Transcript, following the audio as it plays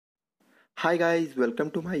Hi guys, welcome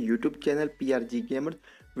to my YouTube channel PRG gamer.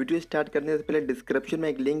 Video start करने से पहले description में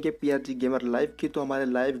एक लिंक है पीआरजी गेमर लाइव की, तो हमारे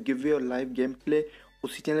लाइव गिववे और लाइव गेम प्ले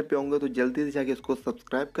उसी चैनल पे होंगे, तो जल्दी से जाके उसको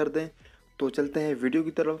सब्सक्राइब कर दें। तो चलते हैं वीडियो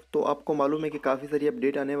की तरफ। तो आपको मालूम है कि काफ़ी सारी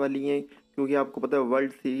अपडेट आने वाली हैं, क्योंकि आपको पता है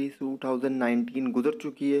वर्ल्ड सीरीज 2019 गुजर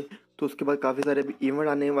चुकी है। तो उसके बाद काफ़ी सारे इवेंट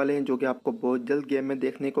आने वाले हैं जो कि आपको बहुत जल्द गेम में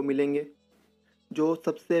देखने को मिलेंगे। जो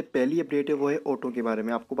सबसे पहली अपडेट है वो है ऑटो के बारे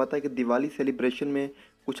में। आपको पता है कि दिवाली सेलिब्रेशन में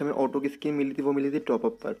कुछ हमें ऑटो की स्किन मिली थी, वो मिली थी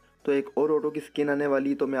टॉपअप पर। तो एक और ऑटो की स्किन आने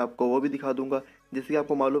वाली, तो मैं आपको वो भी दिखा दूंगा। जैसे कि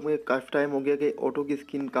आपको मालूम है काफ़ी टाइम हो गया कि ऑटो की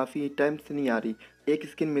स्किन काफ़ी टाइम से नहीं आ रही। एक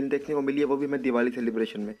स्किन देखने को मिली है, वो भी हमें दिवाली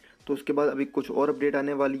सेलिब्रेशन में। तो उसके बाद अभी कुछ और अपडेट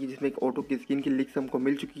आने वाली है जिसमें एक ऑटो की स्किन की लीक्स हमको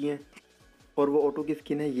मिल चुकी हैं, और वो ऑटो की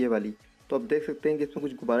स्किन है ये वाली। तो आप देख सकते हैं कि इसमें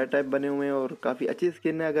कुछ गुब्बारे टाइप बने हुए हैं और काफ़ी अच्छी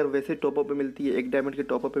स्किन है। अगर वैसे टॉपअप पे मिलती है, 1 डायमंड के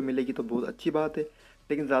टॉपअप पे मिलेगी तो बहुत अच्छी बात है,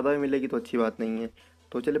 लेकिन ज़्यादा में मिलेगी तो अच्छी बात नहीं है।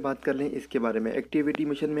 तो चलिए बात कर लें इसके बारे में। एक्टिविटी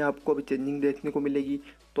मिशन में आपको अभी चेंजिंग देखने को मिलेगी।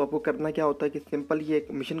 तो आपको करना क्या होता है कि सिंपल ये एक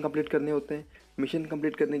मिशन कंप्लीट करने होते हैं। मिशन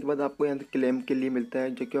कंप्लीट करने के बाद आपको यहाँ से क्लेम के लिए मिलता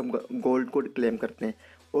है, जो कि हम गोल्ड को क्लेम करते हैं।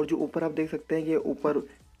 और जो ऊपर आप देख सकते हैं कि ऊपर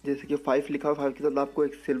जैसे कि 5 लिखा हुआ, 5 के साथ आपको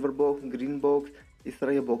एक सिल्वर बॉक्स, ग्रीन बॉक्स, इस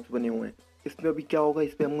तरह के बॉक्स बने हुए हैं। इसमें अभी क्या होगा,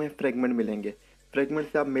 इस पर हमें फ्रेगमेंट मिलेंगे। फ्रेगमेंट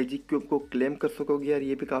से आप मैजिक क्यूब को क्लेम कर सकोगे यार।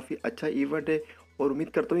 ये भी काफ़ी अच्छा इवेंट है और उम्मीद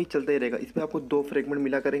करता हूँ ये चलता ही रहेगा। इसमें आपको 2 फ्रेगमेंट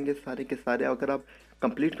मिला करेंगे सारे के सारे। अगर आप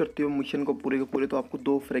कंप्लीट करते हो मिशन को पूरे के पूरे, तो आपको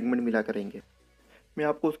 2 फ्रेगमेंट मिला करेंगे। मैं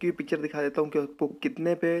आपको उसकी भी पिक्चर दिखा देता हूँ कि आपको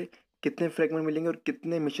कितने पे कितने फ्रेगमेंट मिलेंगे और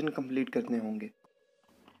कितने मिशन कंप्लीट करने होंगे।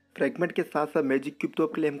 फ्रेगमेंट के साथ साथ मैजिक क्यूब तो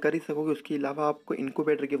आप क्लेम कर ही सकोगे, उसके अलावा आपको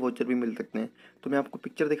इनक्यूबेटर के वोचर भी मिल सकते हैं। तो मैं आपको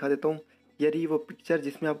पिक्चर दिखा देता हूँ। ये रही वो पिक्चर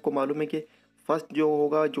जिसमें आपको मालूम है कि फर्स्ट जो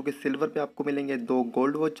होगा, जो कि सिल्वर पे आपको मिलेंगे 2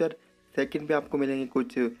 गोल्ड वोचर, सेकंड पे आपको मिलेंगे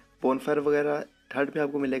कुछ बोनफायर वगैरह, थर्ड पे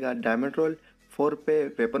आपको मिलेगा डायमंड रोल, 4 पे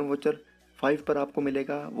वेपन वोचर, 5 पर आपको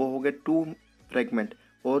मिलेगा वो हो गए 2 फ्रेगमेंट,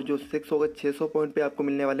 और जो 6 होगा 600 पॉइंट पे आपको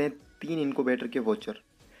मिलने वाले हैं 3 इनक्यूबेटर के वोचर।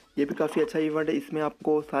 ये भी काफ़ी अच्छा इवेंट है। इसमें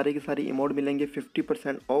आपको सारे के सारे इमोट मिलेंगे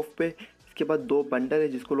 50% ऑफ पे। इसके बाद 2 बंडल है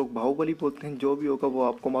जिसको लोग बाहुबली बोलते हैं। जो भी होगा वो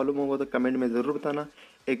आपको मालूम होगा तो कमेंट में ज़रूर बताना।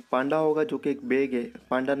 एक पांडा होगा जो कि एक बैग है,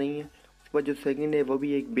 पांडा नहीं है। उसके बाद जो सेकंड है वो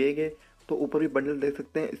भी एक बैग है। तो ऊपर भी बंडल देख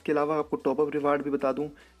सकते हैं। इसके अलावा आपको टॉपअप रिवार्ड भी बता दूं,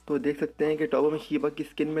 तो देख सकते हैं कि टॉपअप में शीबा की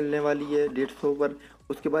स्किन मिलने वाली है 150 पर।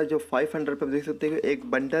 उसके बाद जो 500 पर देख सकते हैं कि एक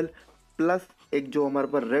बंडल प्लस एक जो हमारे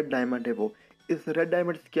पास रेड डायमंड है वो। इस रेड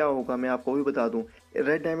डायमंड से क्या होगा मैं आपको भी बता दूं।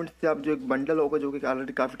 रेड डायमंड से आप जो एक बंडल होगा, जो कि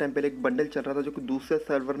ऑलरेडी काफ़ी टाइम पहले एक बंडल चल रहा था जो कि दूसरे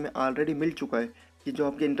सर्वर में ऑलरेडी मिल चुका है। ये जो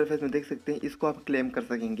आपके इंटरफेस में देख सकते हैं, इसको आप क्लेम कर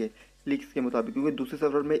सकेंगे लीक्स के मुताबिक, क्योंकि दूसरे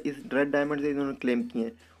सर्वर में इस रेड डायमंड से इन्होंने क्लेम किए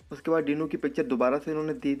हैं। उसके बाद डिनो की पिक्चर दोबारा से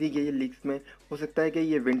इन्होंने दे दी गई है लीक्स में। हो सकता है कि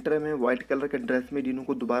ये विंटर में वाइट कलर के ड्रेस में डिनो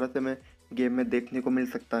को दोबारा से हमें गेम में देखने को मिल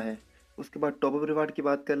सकता है। उसके बाद टॉपअप रिवार्ड की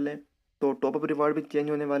बात कर लें, तो टॉपअप रिवार्ड भी चेंज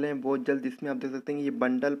होने वाले हैं बहुत जल्द। इसमें आप देख सकते हैं कि ये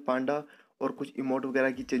बंडल, पांडा और कुछ इमोट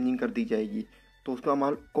वगैरह की चेंजिंग कर दी जाएगी। तो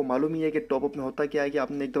उसका को मालूम ही है कि टॉपअप में होता क्या है कि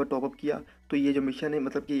आपने एक दफ़ा टॉपअप किया तो ये जो मिशन है,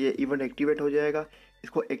 मतलब कि ये इवेंट एक्टिवेट हो जाएगा।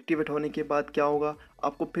 इसको एक्टिवेट होने के बाद क्या होगा,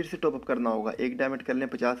 आपको फिर से टॉपअप करना होगा। 1 डायमंड कर लें,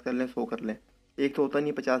 50 कर लें, 100 कर लें, एक तो होता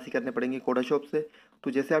नहीं, 50 ही करने पड़ेंगे कोडा शॉप से।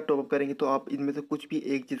 तो जैसे आप टॉपअप करेंगे तो आप इनमें से कुछ भी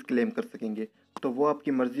एक चीज़ क्लेम कर सकेंगे। तो वो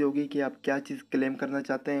आपकी मर्ज़ी होगी कि आप क्या चीज़ क्लेम करना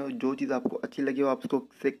चाहते हैं, और जो चीज़ आपको अच्छी लगे वो आप उसको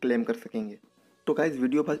से क्लेम कर सकेंगे। तो गाइस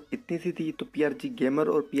वीडियो बस इतनी सी थी। तो पीआरजी गेमर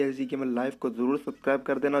और पीआरजी गेमर लाइव को ज़रूर सब्सक्राइब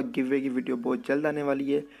कर देना। गिव वे की वीडियो बहुत जल्द आने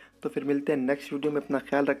वाली है। तो फिर मिलते हैं नेक्स्ट वीडियो में। अपना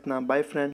ख्याल रखना। Bye friend.